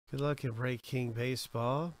Good luck in Break King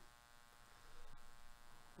Baseball.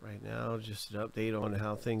 Right now, just an update on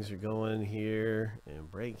how things are going here in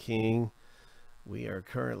Break King. We are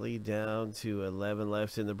currently down to 11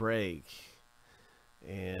 left in the break.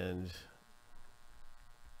 And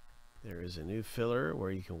there is a new filler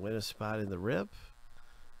where you can win a spot in the rip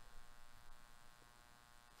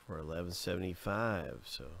for $11.75.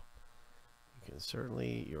 So you can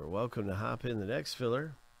certainly, you're welcome to hop in the next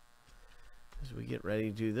filler as we get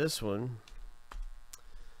ready to do this one.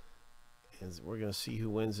 And we're going to see who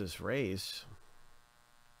wins this race.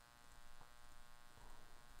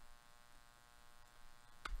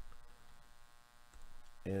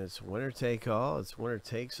 And it's winner take all. It's winner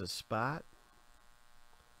takes a spot.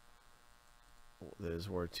 There's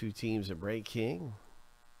where two teams at Break King.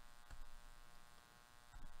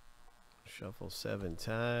 Shuffle 7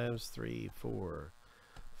 times. 3, 4,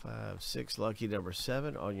 5, 6. Lucky number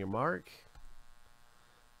 7 on your mark.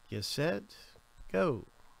 Get set. Go.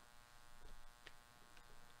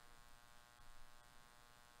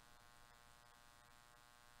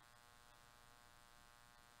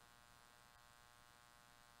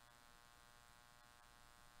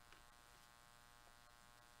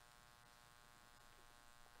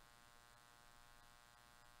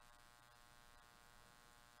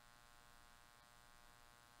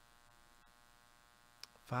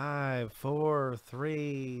 Five, 4,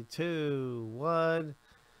 3, 2, 1.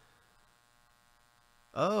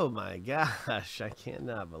 Oh my gosh, I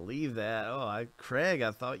cannot believe that. Oh, Craig,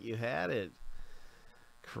 I thought you had it.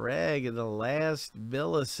 Craig, in the last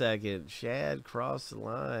millisecond, Chad crossed the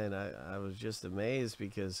line. I was just amazed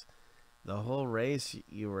because the whole race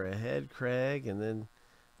you were ahead, Craig, and then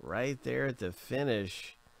right there at the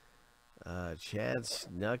finish, Chad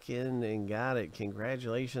snuck in and got it.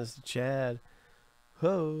 Congratulations to Chad.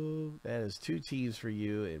 Ho! That is 2 teams for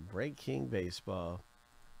you in Break King Baseball.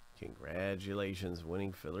 Congratulations,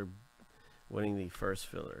 winning the first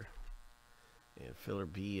filler. And filler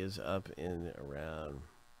B is up and around.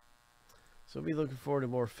 So we'll be looking forward to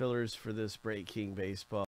more fillers for this Break King Baseball.